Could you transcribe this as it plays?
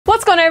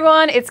What's going on,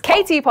 everyone? It's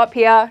KTpop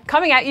here,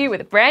 coming at you with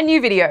a brand new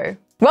video.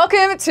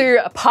 Welcome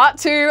to part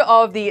 2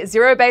 of the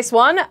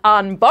ZEROBASEONE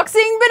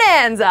Unboxing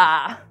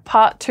Bonanza.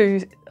 Part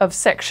 2 of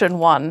section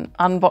 1,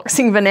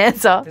 Unboxing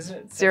Bonanza. Isn't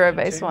it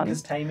ZEROBASEONE.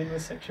 Because Taemin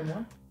was section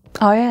 1?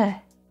 Oh yeah,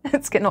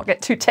 let's not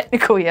get too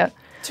technical here.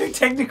 Too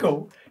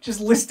technical?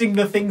 Just listing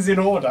the things in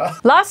order.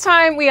 Last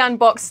time we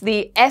unboxed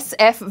the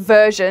SF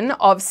version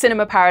of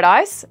Cinema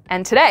Paradise,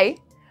 and today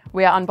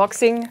we are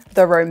unboxing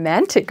the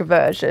romantic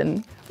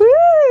version. Woo!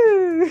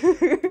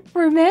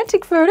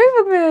 Romantic photo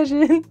book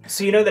version.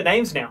 So you know the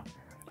names now?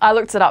 I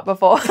looked it up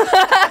before.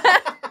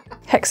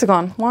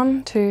 Hexagon.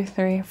 1, 2,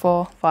 3,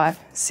 4, 5,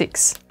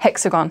 6.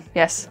 Hexagon,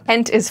 yes.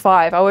 Pent is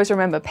 5. I always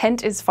remember.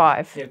 Pent is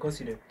 5. Yeah, of course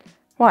you do.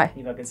 Why?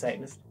 You fucking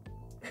Satanist.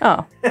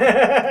 Oh.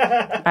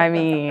 I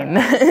mean.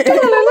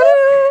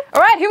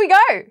 All right, here we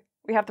go.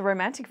 We have the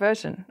romantic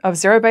version of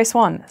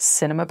ZEROBASEONE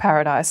Cinema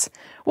Paradise.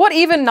 What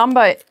even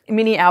number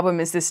mini album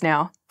is this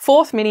now?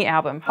 4th mini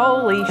album.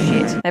 Holy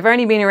shit. They've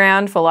only been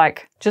around for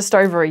like just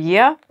over a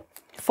year.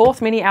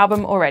 4th mini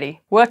album already.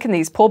 Working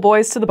these poor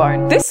boys to the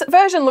bone. This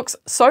version looks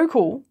so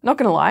cool, not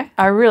gonna lie.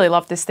 I really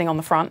love this thing on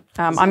the front.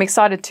 I'm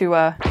excited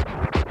to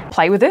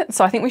play with it,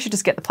 so I think we should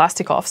just get the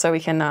plastic off so we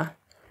can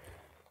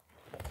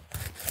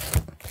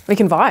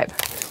vibe.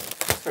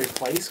 It's very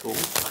play school.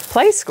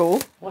 Play school?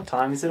 What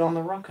time is it on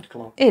the rocket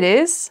clock? It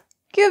is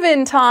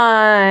given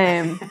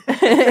time.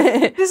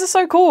 This is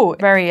so cool.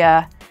 Very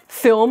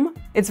film.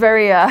 It's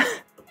very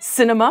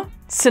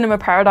Cinema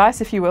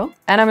Paradise, if you will.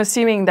 And I'm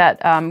assuming that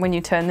when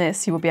you turn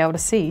this, you will be able to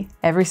see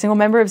every single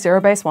member of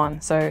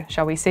ZEROBASEONE. So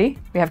shall we see?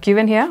 We have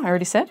Kyuhyun here, I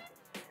already said.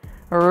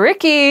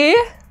 Ricky.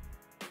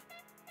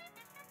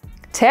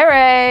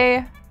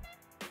 Tere.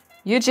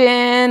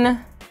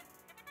 Yujin.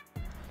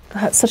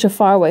 That's such a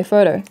faraway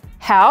photo.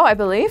 Hao, I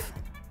believe.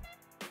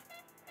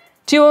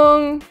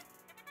 Jung.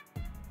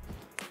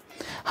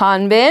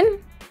 Hanbin.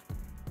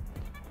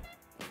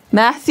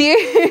 Matthew.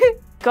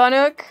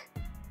 Gonuk.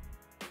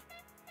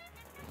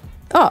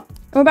 Oh, and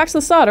we're back to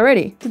the start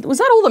already. Was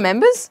that all the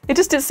members? It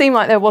just did seem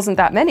like there wasn't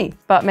that many,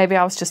 but maybe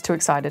I was just too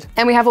excited.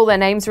 And we have all their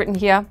names written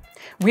here.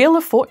 Wheel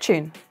of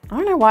Fortune. I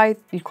don't know why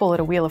you'd call it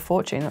a Wheel of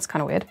Fortune. That's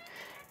kind of weird.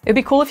 It'd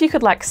be cool if you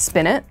could like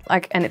spin it,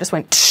 like, and it just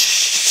went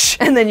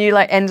and then you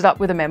like ended up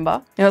with a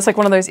member. You know, it's like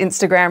one of those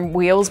Instagram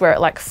wheels where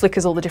it like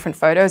flickers all the different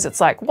photos. It's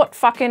like, what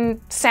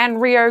fucking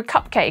Sanrio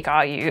cupcake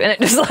are you? And it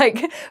just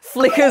like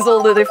flickers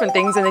all the different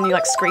things and then you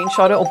like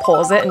screenshot it or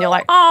pause it and you're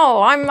like,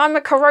 oh, I'm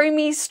a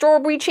Karomi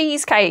strawberry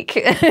cheesecake.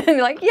 And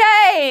you're like,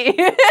 yay!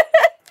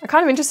 I'm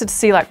kind of interested to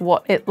see like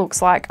what it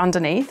looks like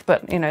underneath,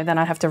 but you know, then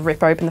I'd have to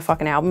rip open the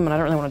fucking album and I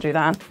don't really want to do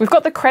that. We've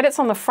got the credits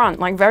on the front,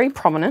 like very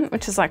prominent,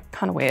 which is like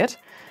kind of weird.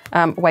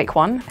 Wake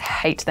One,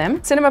 hate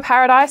them. Cinema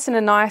Paradise in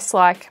a nice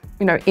like,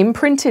 you know,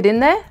 imprinted in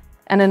there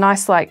and a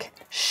nice like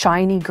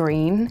shiny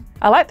green.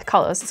 I like the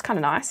colors, it's kind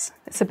of nice.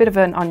 It's a bit of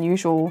an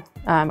unusual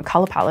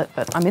color palette,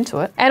 but I'm into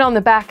it. And on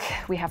the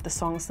back, we have the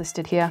songs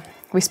listed here.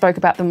 We spoke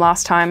about them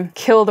last time.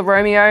 Kill the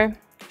Romeo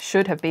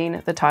should have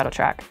been the title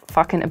track.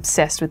 Fucking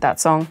obsessed with that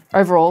song.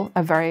 Overall,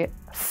 a very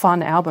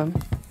fun album.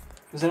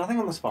 Was there nothing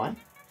on the spine?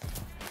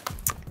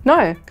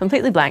 No,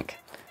 completely blank.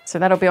 So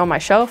that'll be on my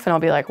shelf and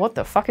I'll be like, what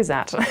the fuck is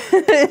that?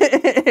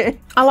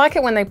 I like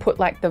it when they put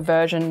like the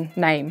version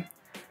name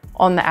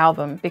on the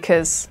album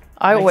because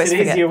I always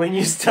forget. Makes it easier when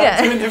you start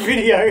doing the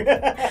video.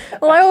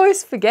 Well, I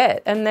always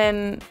forget and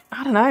then,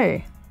 I don't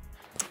know,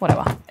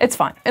 whatever, it's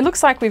fine. It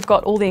looks like we've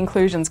got all the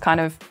inclusions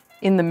kind of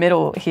in the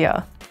middle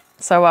here.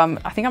 So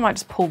I think I might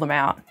just pull them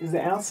out. Is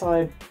the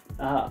outside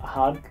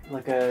hard,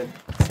 like a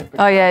separate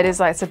Oh yeah, it is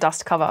like, it's a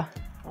dust cover.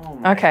 Oh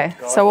my okay,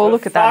 God, so we'll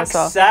look at that as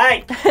well.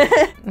 Sake.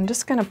 I'm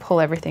just gonna pull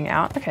everything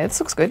out. Okay,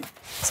 this looks good.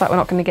 Looks like we're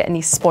not gonna get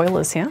any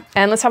spoilers here.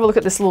 And let's have a look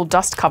at this little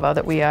dust cover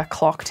that we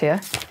clocked here.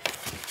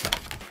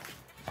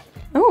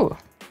 Ooh,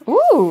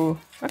 ooh,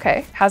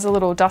 okay. Has a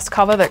little dust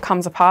cover that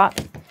comes apart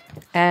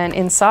and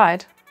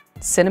inside,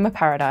 Cinema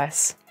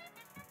Paradise.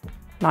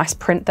 Nice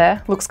print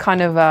there. Looks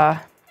kind of,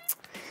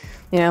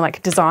 you know,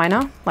 like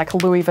designer, like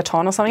Louis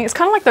Vuitton or something. It's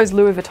kind of like those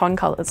Louis Vuitton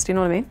colors, do you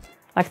know what I mean?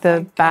 Like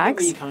the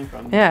bags. Where you're coming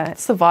from. Yeah,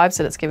 it's the vibes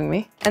that it's giving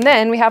me. And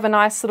then we have a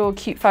nice little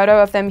cute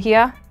photo of them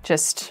here,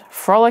 just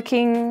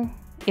frolicking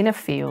in a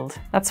field.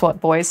 That's what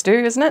boys do,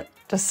 isn't it?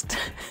 Just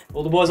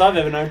all the boys I've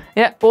ever known.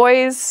 Yeah,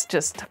 boys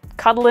just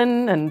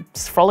cuddling and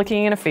just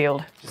frolicking in a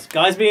field. Just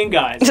guys being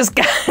guys.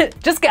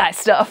 Just guy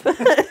stuff.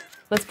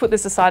 Let's put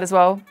this aside as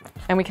well,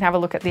 and we can have a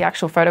look at the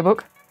actual photo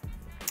book.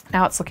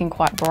 Now it's looking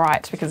quite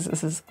bright because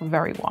this is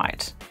very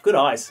white. Good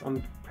eyes.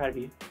 I'm proud of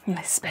you.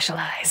 My special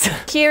eyes.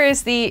 Here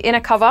is the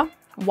inner cover.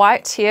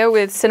 White here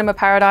with Cinema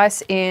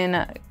Paradise in,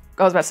 I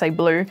was about to say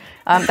blue.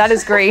 That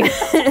is green.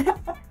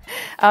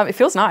 It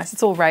feels nice.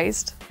 It's all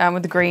raised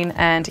with the green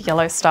and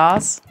yellow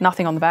stars.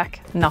 Nothing on the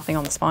back, nothing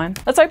on the spine.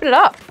 Let's open it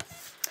up.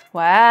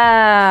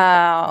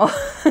 Wow.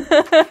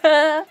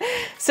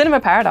 Cinema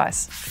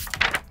Paradise.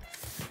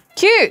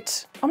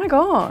 Cute. Oh my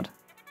God.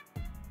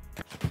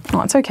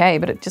 Oh, it's okay,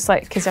 but it just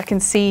like, because I can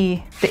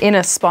see the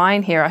inner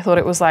spine here. I thought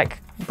it was like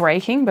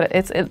breaking, but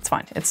it's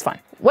fine, it's fine.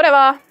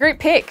 Whatever, group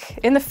pick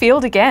in the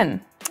field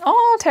again.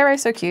 Oh,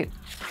 Tere's so cute.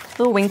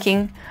 Little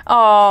winking.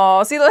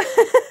 Oh, see, look.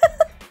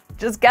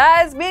 Just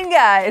guys being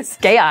guys.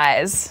 Gay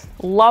eyes.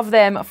 Love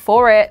them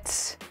for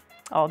it.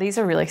 Oh, these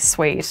are really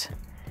sweet.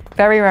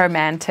 Very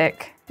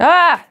romantic.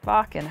 Ah,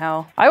 fucking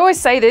hell. I always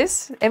say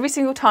this every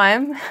single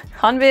time.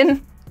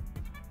 Hanbin,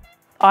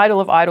 idol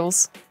of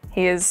idols.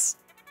 He is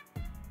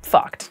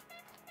fucked.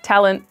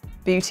 Talent,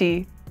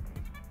 beauty,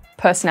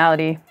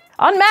 personality,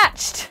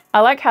 unmatched. I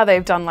like how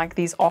they've done like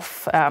these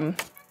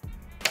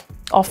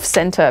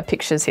off-center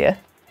pictures here.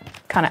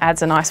 Kind of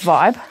adds a nice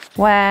vibe.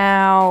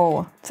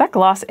 Wow. Is that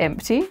glass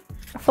empty?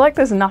 I feel like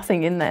there's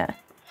nothing in there.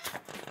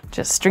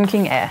 Just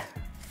drinking air.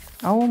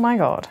 Oh my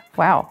God.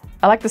 Wow.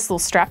 I like this little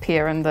strap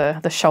here and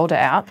the shoulder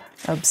out.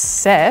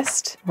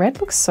 Obsessed.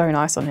 Red looks so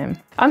nice on him.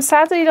 I'm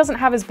sad that he doesn't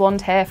have his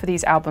blonde hair for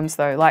these albums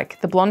though. Like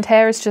the blonde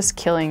hair is just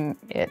killing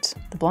it.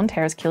 The blonde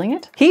hair is killing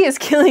it? He is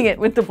killing it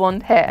with the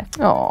blonde hair.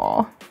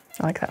 Oh,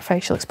 I like that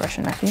facial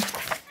expression, Matthew.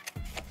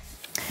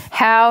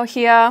 How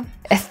here?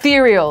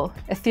 Ethereal.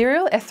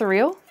 Ethereal?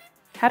 Ethereal?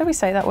 How do we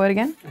say that word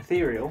again?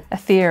 Ethereal.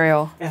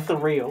 Ethereal.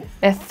 Ethereal.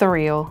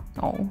 Ethereal.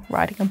 Oh,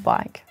 riding a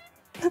bike.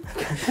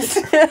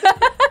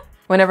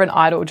 Whenever an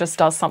idol just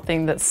does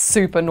something that's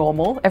super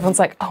normal, everyone's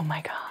like, oh my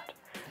God.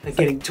 They're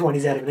getting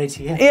 20s out of an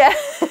ATM. Yeah.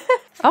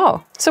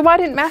 Oh, so why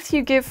didn't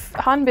Matthew give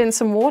Hanbin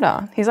some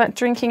water? He's like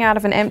drinking out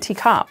of an empty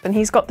cup and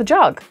he's got the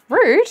jug.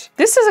 Rude.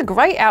 This is a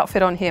great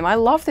outfit on him. I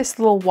love this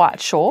little white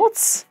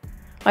shorts.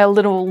 My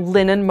little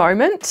linen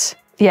moment.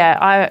 Yeah,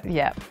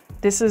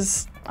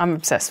 I'm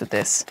obsessed with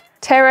this.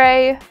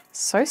 Tere,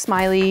 so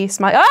smiley,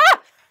 Ah!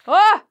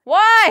 Ah!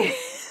 Why?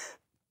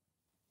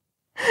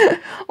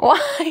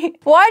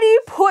 Why do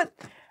you put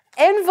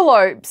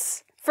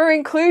envelopes for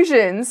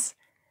inclusions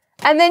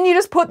and then you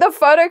just put the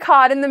photo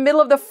card in the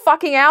middle of the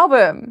fucking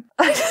album?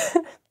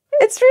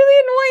 It's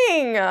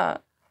really annoying.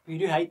 You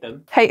do hate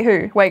them. Hate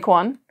who? Wake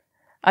one?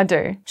 I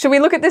do. Should we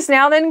look at this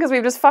now then? Because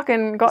we've just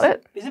fucking got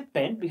it. Is it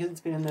bent because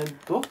it's been in the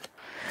book?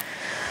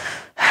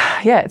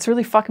 Yeah, it's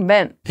really fucking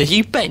bent. Are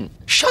you bent?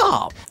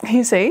 Sharp.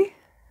 You see?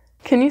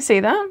 Can you see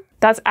that?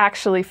 That's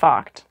actually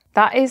fucked.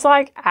 That is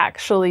like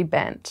actually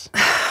bent.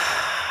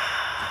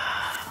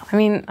 I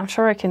mean, I'm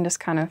sure I can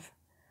just kind of...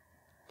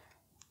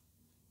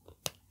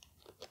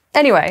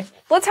 Anyway,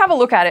 let's have a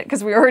look at it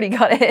because we already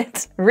got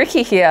it.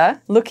 Ricky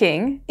here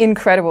looking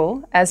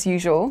incredible as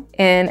usual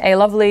in a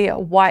lovely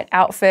white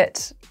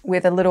outfit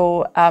with a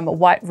little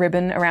white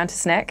ribbon around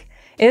his neck.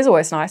 It is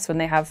always nice when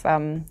they have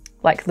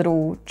like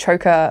little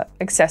choker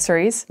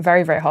accessories.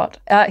 Very, very hot.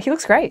 He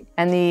looks great.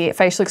 And the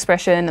facial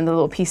expression and the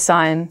little peace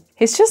sign,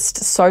 he's just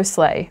so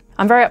slay.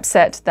 I'm very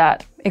upset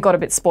that it got a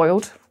bit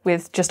spoiled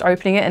with just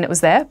opening it and it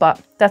was there,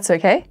 but that's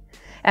okay.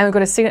 And we've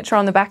got a signature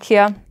on the back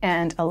here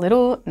and a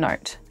little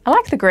note. I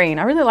like the green.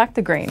 I really like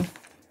the green.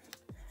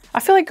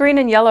 I feel like green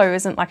and yellow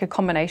isn't like a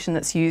combination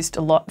that's used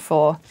a lot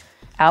for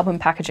album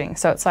packaging.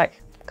 So it's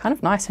like kind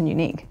of nice and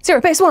unique.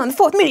 ZEROBASEONE,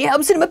 the 4th mini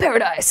album, Cinema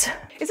Paradise.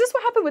 Is this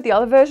what happened with the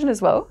other version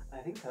as well? I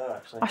think so,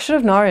 actually. I should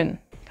have known.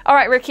 All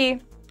right, Ricky,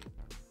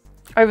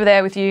 over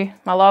there with you,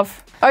 my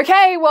love.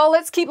 Okay, well,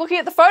 let's keep looking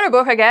at the photo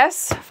book, I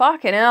guess.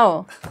 Fucking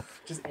hell.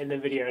 Just end the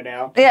video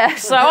now. Yeah,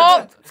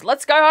 so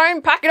let's go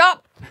home, pack it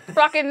up,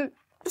 fucking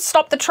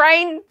stop the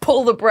train,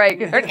 pull the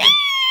brake.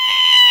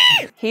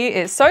 He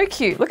is so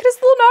cute. Look at his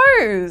little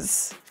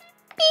nose.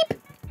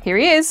 Beep. Here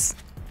he is.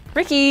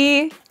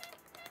 Ricky.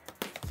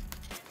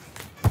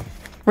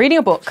 Reading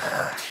a book.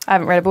 I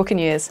haven't read a book in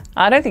years.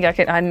 I don't think I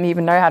didn't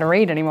even know how to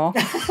read anymore.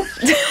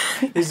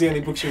 This is the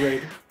only books you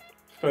read.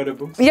 Photo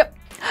books. Yep.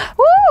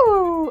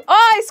 Woo!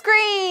 Ice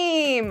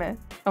cream!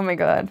 Oh my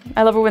God.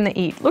 I love it when they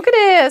eat. Look at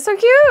it, it's so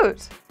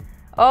cute.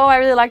 Oh, I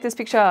really like this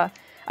picture.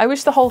 I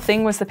wish the whole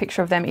thing was the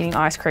picture of them eating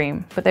ice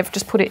cream, but they've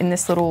just put it in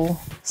this little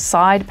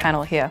side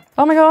panel here.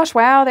 Oh my gosh,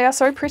 wow, they are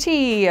so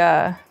pretty.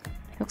 It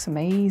looks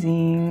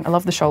amazing. I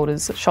love the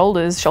shoulders.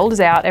 Shoulders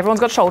out. Everyone's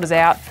got shoulders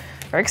out.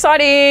 Very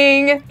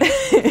exciting.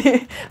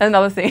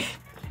 Another thing.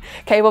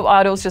 K-pop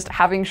idols just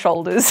having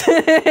shoulders.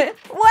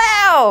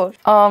 Wow.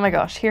 Oh my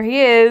gosh, here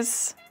he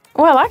is.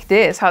 Oh, I like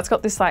this, how it's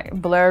got this like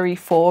blurry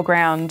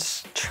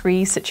foreground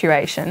tree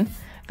situation.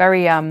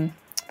 Very,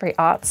 very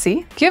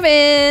artsy.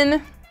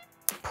 Kevin.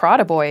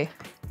 Prada boy.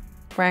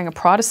 Wearing a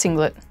Prada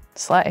singlet.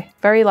 Slay.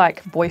 Very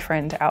like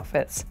boyfriend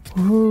outfits.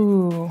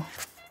 Ooh.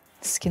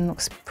 Skin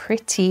looks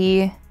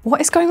pretty.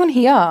 What is going on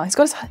here? He's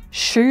got his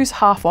shoes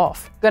half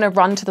off. Gonna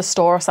run to the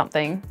store or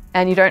something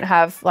and you don't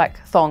have like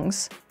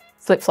thongs,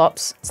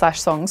 flip-flops /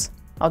 thongs.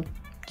 I'll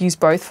use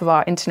both for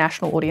our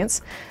international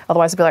audience.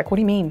 Otherwise, I'd be like, what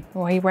do you mean?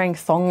 Why are you wearing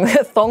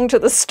thong to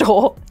the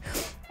store?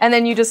 And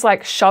then you just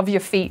like shove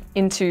your feet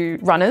into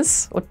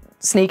runners or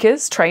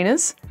sneakers,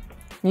 trainers.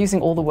 I'm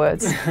using all the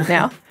words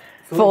now.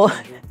 Full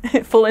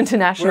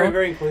international. We're a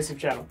very inclusive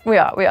channel. We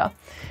are.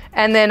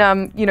 And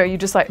then, you know, you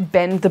just like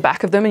bend the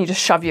back of them and you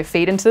just shove your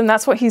feet into them.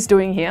 That's what he's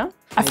doing here.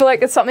 I feel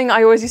like it's something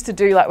I always used to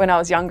do like when I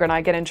was younger and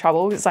I get in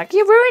trouble. It's like,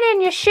 you're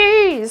ruining your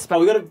shoes. But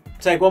we got to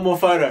take one more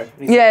photo. And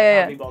he's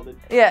Yeah. Can't be bothered.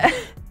 Yeah.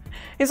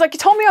 He's like, you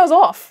told me I was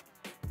off.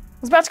 I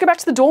was about to go back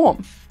to the dorm.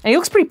 And he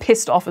looks pretty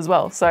pissed off as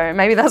well. So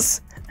maybe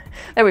that's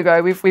There we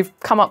go. We've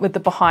come up with the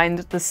behind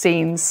the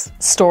scenes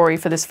story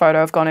for this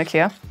photo of Gonuk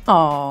here.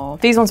 Oh,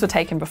 these ones were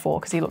taken before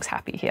because he looks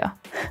happy here.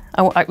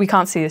 We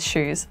can't see his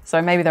shoes,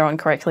 so maybe they're on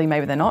correctly,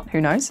 maybe they're not,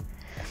 who knows.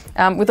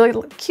 With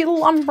a cute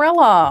little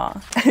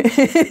umbrella.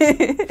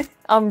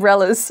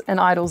 Umbrellas and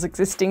idols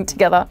existing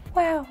together.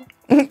 Wow.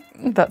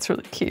 That's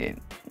really cute.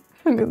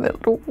 Look at that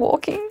little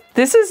walking.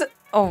 This is,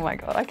 oh my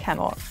God, I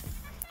cannot.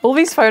 All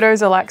these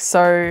photos are like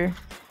so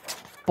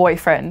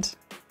boyfriend.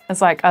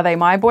 It's like, are they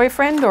my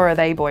boyfriend or are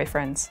they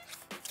boyfriends?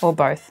 Or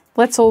both?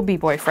 Let's all be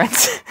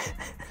boyfriends.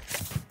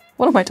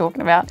 What am I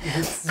talking about?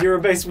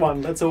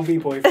 ZEROBASEONE, let's all be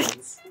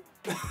boyfriends.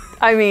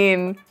 I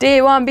mean,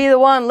 D1 be the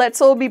one, let's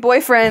all be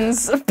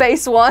boyfriends,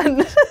 base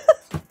one.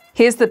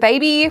 Here's the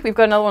baby. We've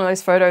got another one of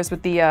those photos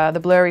with the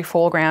blurry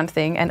foreground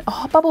thing and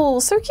oh,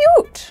 Bubbles, so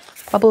cute.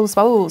 Bubbles,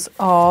 Bubbles.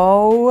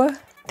 Oh,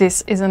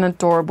 this is an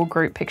adorable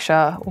group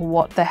picture.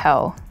 What the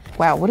hell?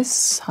 Wow, what is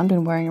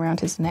Sundin wearing around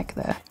his neck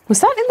there? Was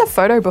that in the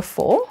photo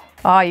before?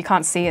 Oh, you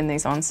can't see in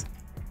these ones.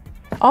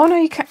 Oh no,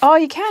 you can. Oh,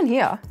 you can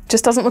here.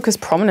 Just doesn't look as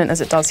prominent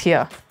as it does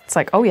here. It's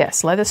like, oh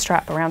yes, leather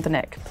strap around the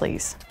neck,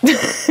 please.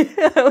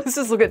 Let's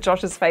just look at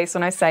Josh's face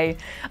when I say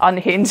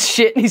unhinged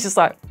shit. And he's just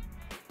like,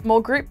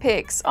 more group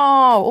pics. Oh,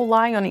 all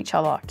lying on each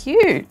other.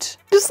 Cute.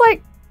 Just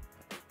like,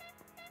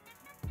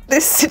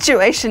 this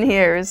situation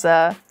here is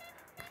a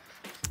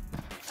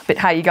bit,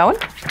 how you going?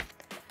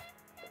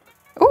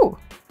 Ooh.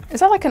 Is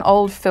that like an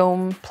old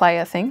film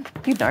player thing?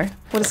 You'd know.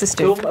 What does this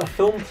do? A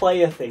film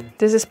player thing.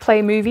 Does this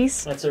play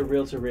movies? That's a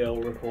reel-to-reel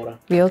recorder.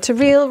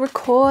 Reel-to-reel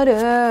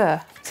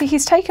recorder. See,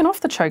 he's taken off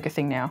the choker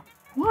thing now.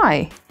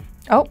 Why?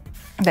 Oh,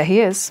 there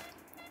he is.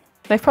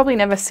 They've probably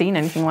never seen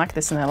anything like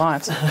this in their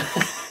lives.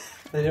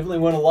 They definitely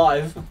weren't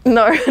alive.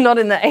 No, not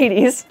in the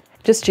 80s.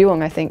 Just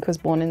Juwon, I think, was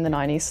born in the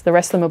 90s. The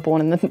rest of them were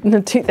born in the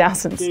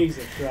 2000s.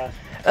 Jesus Christ.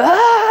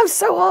 Ah, I'm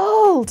so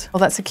old. Oh,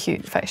 that's a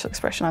cute facial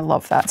expression. I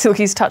love that. So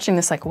he's touching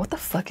this like, what the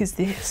fuck is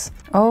this?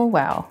 Oh,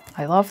 wow.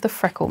 I love the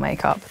freckle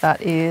makeup.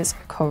 That is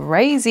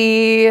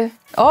crazy.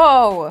 Oh,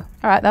 all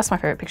right. That's my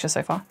favorite picture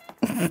so far.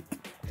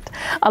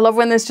 I love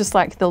when there's just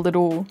like the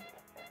little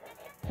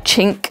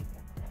chink.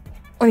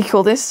 What do you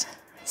call this?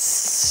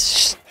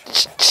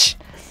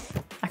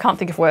 I can't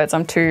think of words.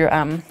 I'm too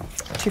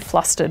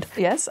flustered.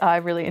 Yes, I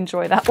really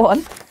enjoy that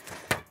one.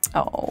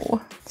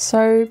 Oh,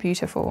 so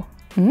beautiful.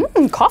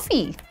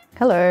 Coffee.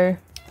 Hello.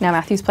 Now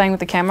Matthew's playing with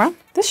the camera.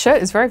 This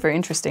shirt is very, very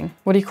interesting.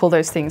 What do you call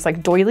those things?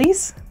 Like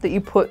doilies that you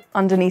put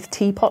underneath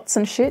teapots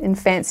and shit in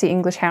fancy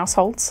English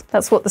households?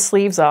 That's what the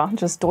sleeves are,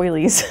 just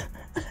doilies.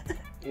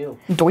 Ew.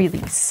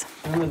 Doilies.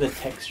 Remember the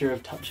texture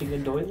of touching a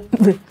doily?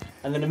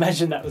 And then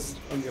imagine that was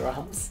on your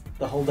arms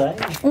the whole day.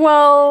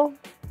 Well,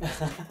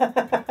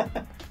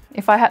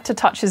 if I had to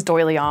touch his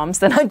doily arms,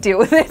 then I'd deal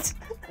with it.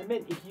 I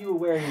meant if you were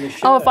wearing the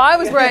shirt. Oh, if I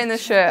was wearing the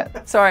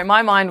shirt. Sorry,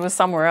 my mind was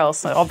somewhere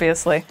else,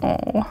 obviously.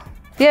 Oh.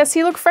 Yeah,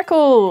 see, look,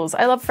 freckles.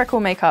 I love freckle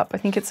makeup. I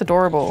think it's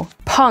adorable.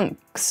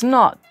 Punk's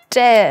not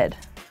dead.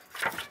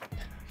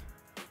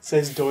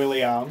 Says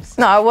doily arms.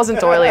 No, it wasn't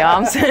doily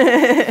arms. Is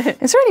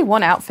there only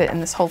one outfit in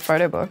this whole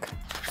photo book?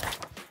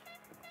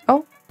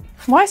 Oh,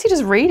 why is he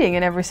just reading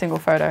in every single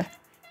photo?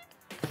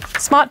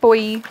 Smart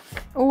boy.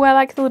 Oh, I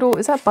like the little,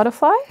 is that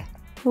butterfly?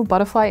 Little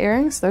butterfly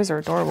earrings. Those are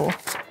adorable.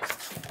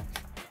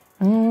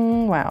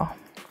 Wow.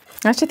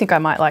 I actually think I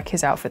might like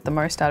his outfit the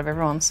most out of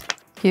everyone's.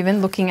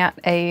 Even looking at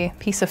a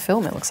piece of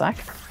film, it looks like.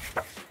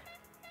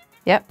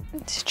 Yep,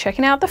 just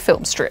checking out the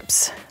film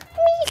strips.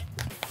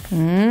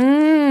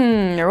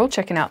 They're all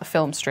checking out the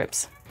film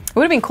strips. It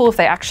would have been cool if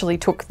they actually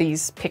took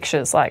these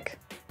pictures like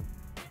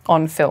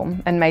on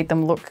film and made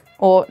them look,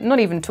 or not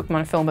even took them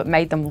on film, but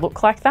made them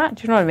look like that.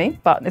 Do you know what I mean?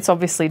 But it's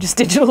obviously just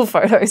digital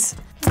photos.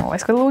 Oh,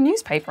 he's got a little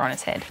newspaper on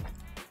his head.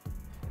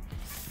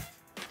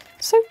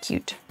 So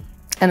cute.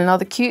 And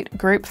another cute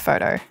group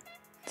photo.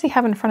 What's he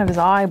have in front of his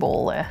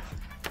eyeball there?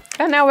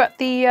 And now we're at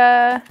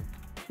the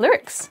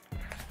lyrics.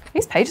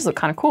 These pages look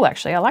kind of cool,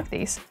 actually. I like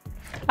these.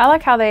 I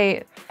like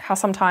how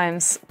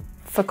sometimes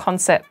for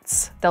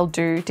concepts, they'll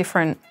do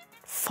different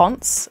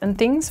fonts and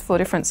things for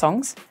different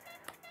songs.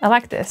 I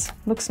like this,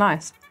 looks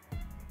nice.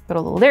 Got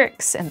all the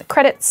lyrics and the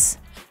credits.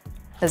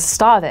 There's a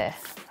star there,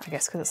 I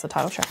guess because it's the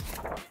title track.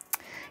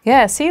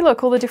 Yeah, see,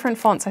 look, all the different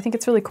fonts. I think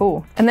it's really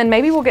cool. And then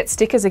maybe we'll get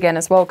stickers again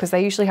as well, because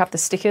they usually have the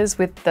stickers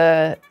with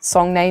the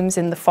song names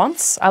in the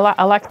fonts. I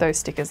like those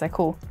stickers, they're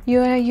cool.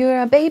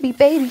 You're a baby,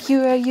 baby,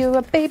 you're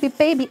a baby,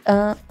 baby,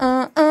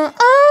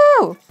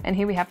 oh. And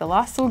here we have the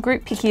last little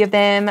group picky of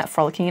them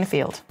frolicking in a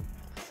field,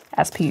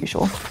 as per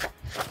usual.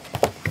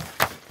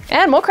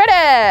 And more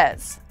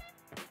credits.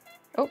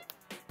 Oh,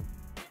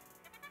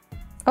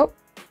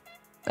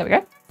 there we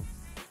go.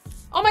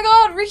 Oh my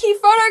God, Ricky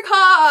photo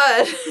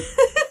card.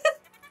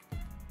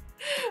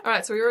 All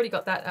right, so we already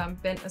got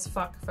that bent as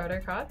fuck photo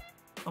card.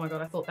 Oh my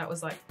God, I thought that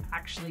was like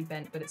actually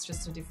bent, but it's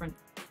just a different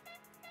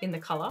in the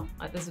color.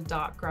 Like there's a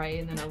dark gray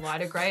and then a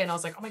lighter gray, and I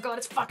was like, oh my God,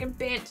 it's fucking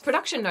bent.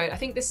 Production note, I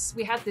think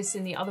we had this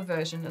in the other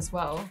version as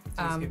well. It's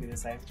gonna be the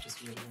same,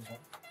 just a different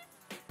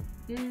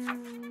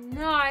one.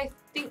 No, I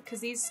think because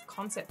these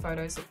concept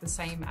photos look the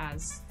same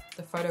as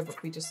the photo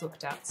book we just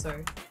looked at,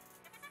 so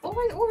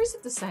Or is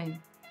it the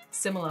same?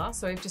 Similar,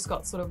 so we've just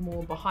got sort of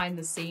more behind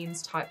the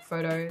scenes type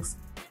photos,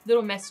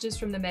 little messages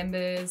from the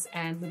members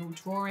and little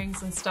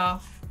drawings and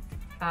stuff.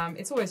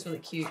 It's always really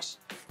cute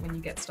when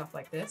you get stuff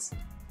like this.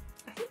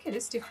 I think it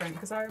is different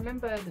because I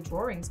remember the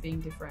drawings being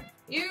different.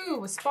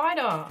 Ew, a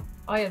spider!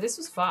 Oh yeah, this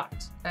was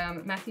fucked.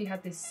 Matthew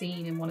had this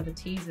scene in one of the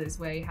teasers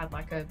where he had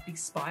like a big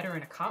spider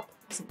in a cup.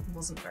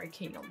 Wasn't very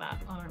keen on that.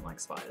 I don't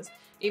like spiders.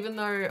 Even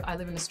though I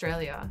live in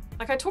Australia,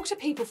 like I talk to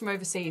people from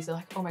overseas, they're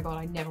like, oh my God,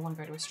 I never want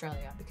to go to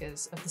Australia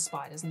because of the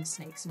spiders and the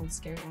snakes and all the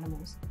scary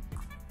animals.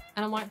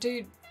 And I'm like,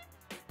 dude,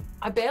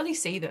 I barely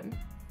see them,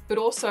 but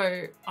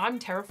also I'm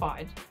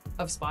terrified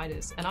of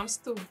spiders and I'm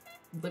still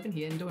living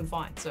here and doing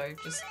fine, so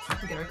just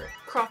get over it.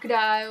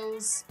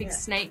 Crocodiles, big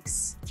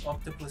snakes,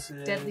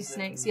 octopuses, deadly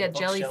snakes, yeah,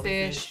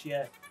 jellyfish.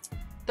 Yeah.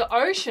 The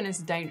ocean is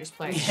a dangerous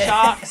place.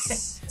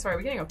 Sharks. Sorry,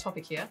 we're getting off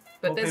topic here,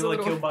 but there's a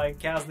little. People are killed by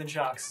cows and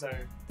sharks, so.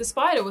 The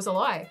spider was a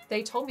lie.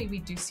 They told me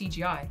we'd do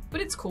CGI,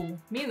 but it's cool.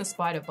 Me and the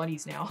spider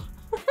buddies now.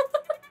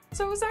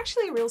 So it was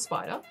actually a real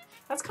spider.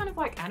 That's kind of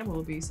like animal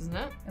abuse, isn't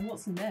it? And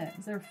what's in there?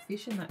 Is there a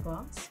fish in that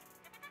glass?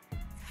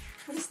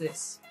 What is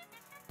this?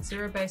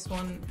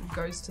 ZEROBASEONE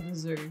goes to the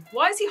zoo.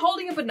 Why is he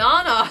holding a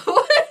banana?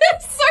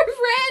 It's so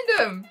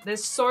random.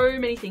 There's so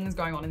many things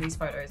going on in these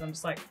photos. I'm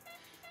just like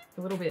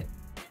a little bit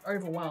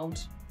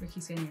overwhelmed.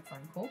 Ricky's getting a phone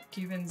call.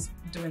 Cuban's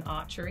doing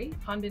archery.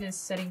 Hanbin is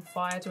setting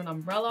fire to an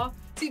umbrella.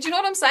 See, do you know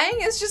what I'm saying?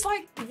 It's just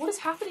like, what is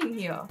happening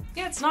here?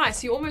 Yeah, it's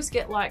nice. You almost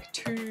get like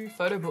 2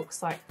 photo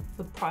books like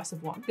for the price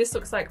of 1. This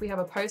looks like we have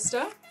a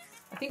poster.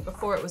 I think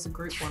before it was a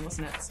group one,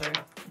 wasn't it? So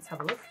let's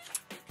have a look.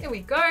 Here we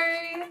go.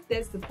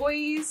 There's the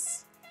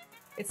boys.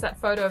 It's that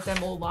photo of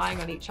them all lying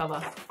on each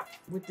other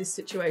with this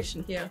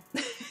situation here.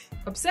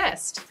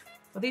 Obsessed.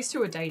 Well, these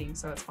two are dating,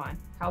 so it's fine.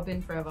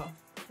 Halbin forever.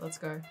 Let's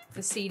go.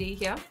 The CD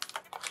here.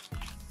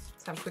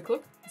 Let's have a quick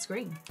look. It's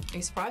green. Are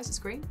you surprised it's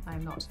green? I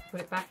am not.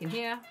 Put it back in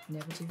here.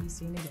 Never to be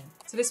seen again.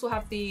 So this will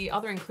have the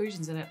other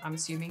inclusions in it, I'm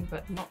assuming,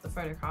 but not the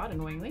photo card,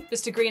 annoyingly.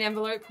 Just a green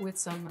envelope with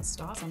some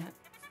stars on it.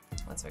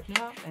 Let's open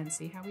it up and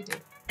see how we do.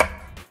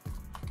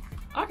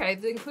 Okay,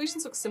 the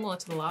inclusions look similar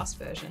to the last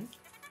version.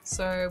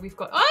 So we've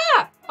got,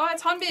 oh,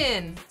 it's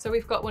Hanbin. So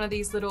we've got one of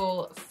these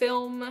little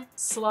film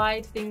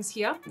slide things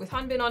here with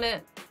Hanbin on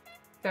it.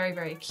 Very,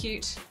 very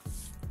cute.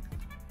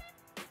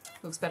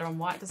 Looks better on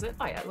white, does it?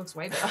 Oh yeah, it looks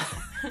way better.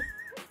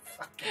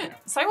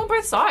 Same on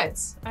both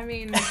sides. I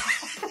mean.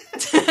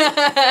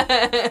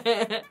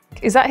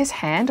 Is that his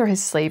hand or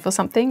his sleeve or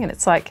something? And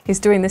it's like, he's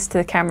doing this to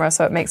the camera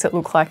so it makes it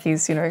look like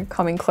he's, you know,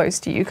 coming close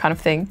to you kind of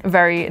thing.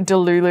 Very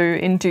Delulu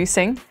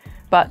inducing.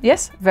 But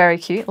yes, very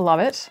cute, love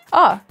it.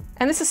 Ah,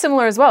 and this is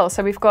similar as well.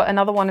 So we've got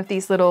another one of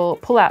these little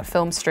pull-out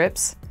film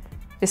strips.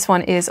 This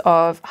one is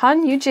of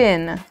Han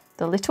Yujin,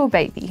 the little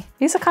baby.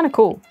 These are kind of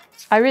cool.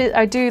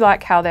 I do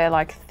like how they're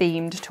like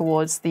themed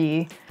towards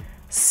the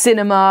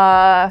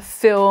cinema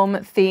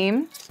film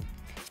theme.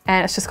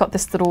 And it's just got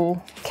this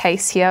little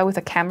case here with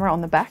a camera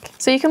on the back.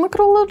 So you can look at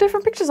all the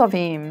different pictures of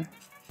him.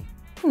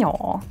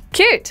 Aww,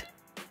 cute.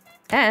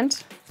 And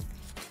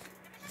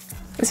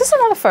is this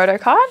another photo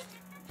card?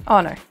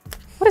 Oh no.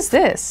 What is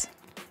this?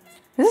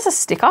 Is this a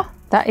sticker?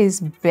 That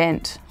is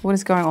bent. What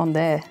is going on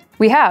there?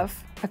 We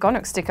have a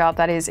Gonok sticker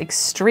that is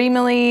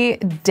extremely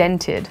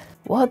dented.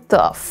 What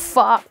the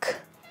fuck?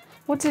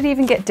 What did it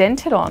even get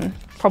dented on?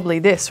 Probably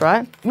this,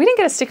 right? We didn't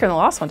get a sticker in the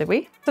last one, did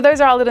we? So those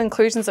are our little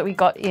inclusions that we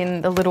got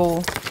in the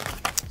little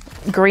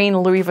green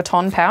Louis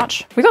Vuitton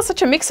pouch. We got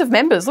such a mix of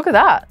members, look at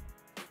that.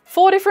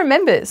 4 different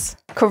members,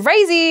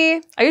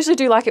 crazy. I usually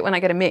do like it when I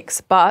get a mix,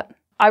 but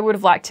I would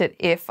have liked it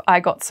if I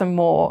got some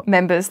more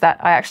members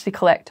that I actually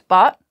collect,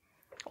 but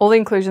all the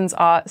inclusions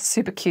are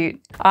super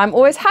cute. I'm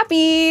always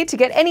happy to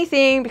get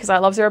anything because I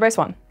love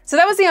ZEROBASEONE. So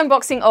that was the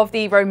unboxing of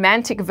the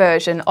romantic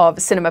version of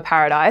Cinema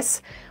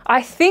Paradise.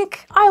 I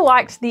think I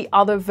liked the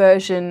other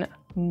version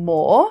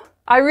more.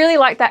 I really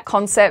like that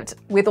concept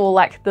with all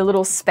like the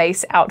little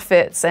space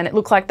outfits and it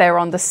looked like they were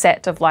on the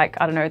set of like,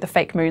 I don't know, the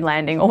fake moon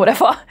landing or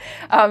whatever.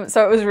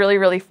 So it was really,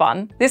 really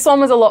fun. This one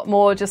was a lot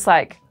more just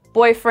like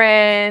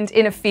boyfriend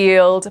in a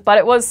field, but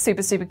it was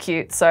super, super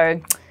cute.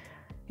 So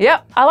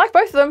yeah, I like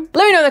both of them.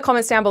 Let me know in the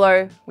comments down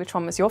below which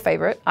one was your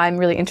favorite. I'm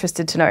really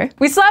interested to know.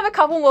 We still have a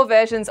couple more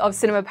versions of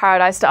Cinema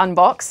Paradise to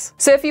unbox.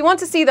 So if you want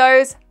to see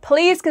those,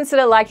 please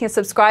consider liking and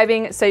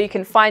subscribing so you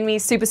can find me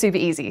super, super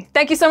easy.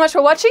 Thank you so much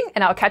for watching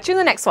and I'll catch you in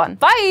the next one.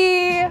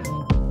 Bye!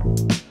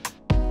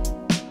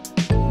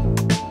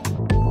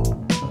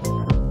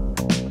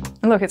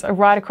 And look, it's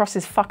right across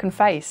his fucking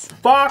face.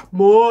 Fuck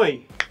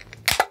boy!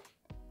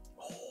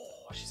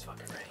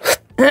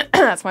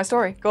 That's my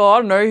story. God, I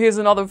don't know, here's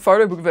another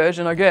photo book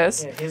version, I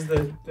guess. Yeah, here's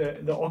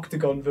the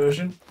octagon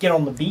version. Get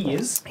on the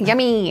beers.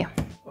 Yummy.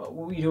 What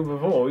were you doing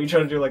before? Were you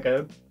trying to do like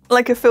a...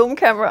 Like a film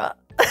camera.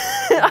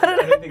 I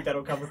don't think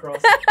that'll come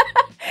across.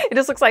 It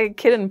just looks like a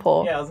kitten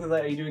paw. Yeah, I was gonna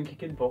say, are you doing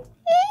kitten paw?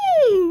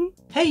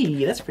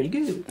 Hey, that's pretty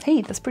good.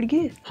 Hey, that's pretty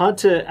good. Hard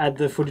to add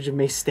the footage of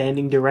me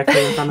standing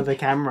directly in front of the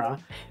camera.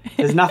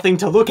 There's nothing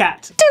to look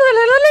at. Do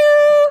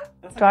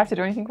I have to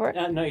do anything for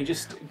it? No, you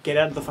just get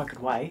out of the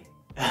fucking way.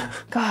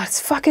 God, it's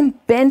fucking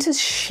bent as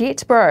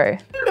shit, bro.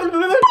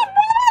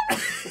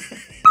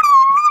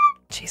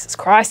 Jesus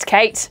Christ,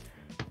 Kate.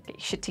 Get your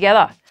shit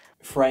together.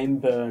 Frame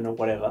burn or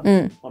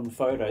whatever on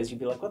photos, you'd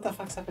be like, what the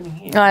fuck's happening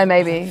here? Oh,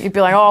 maybe. You'd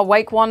be like, oh,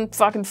 Wake One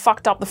fucking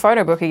fucked up the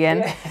photo book again.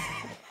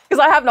 Because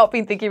I have not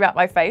been thinking about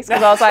my face,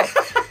 because I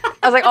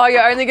was like, oh,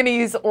 you're only going to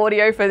use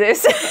audio for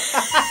this.